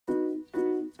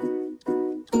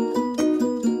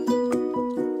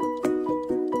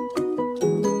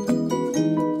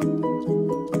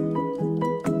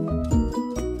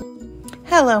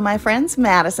Hello, my friends.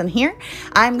 Madison here.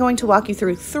 I'm going to walk you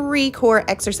through 3 core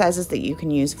exercises that you can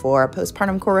use for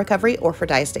postpartum core recovery or for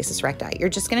diastasis recti. You're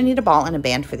just going to need a ball and a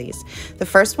band for these. The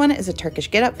first one is a Turkish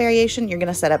get-up variation. You're going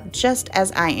to set up just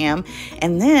as I am,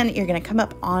 and then you're going to come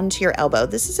up onto your elbow.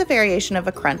 This is a variation of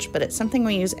a crunch, but it's something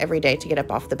we use every day to get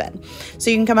up off the bed.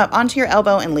 So you can come up onto your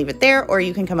elbow and leave it there, or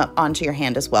you can come up onto your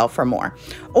hand as well for more.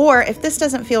 Or if this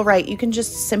doesn't feel right, you can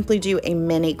just simply do a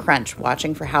mini crunch,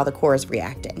 watching for how the core is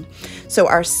reacting.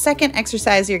 So our second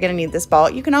exercise, you're going to need this ball.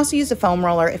 You can also use a foam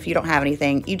roller if you don't have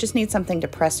anything. You just need something to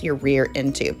press your rear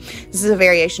into. This is a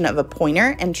variation of a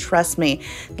pointer, and trust me,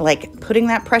 like putting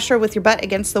that pressure with your butt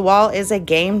against the wall is a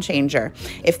game changer.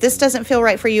 If this doesn't feel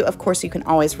right for you, of course, you can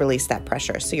always release that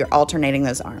pressure. So you're alternating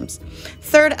those arms.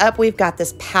 Third up, we've got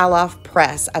this pal-off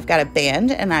press. I've got a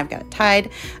band and I've got it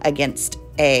tied against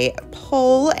a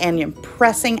pole, and you're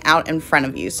pressing out in front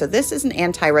of you. So this is an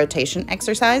anti-rotation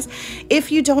exercise.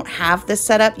 If you don't have this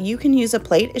set up, you can use a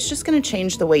plate. It's just going to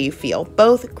change the way you feel.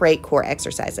 Both great core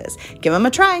exercises. Give them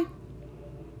a try.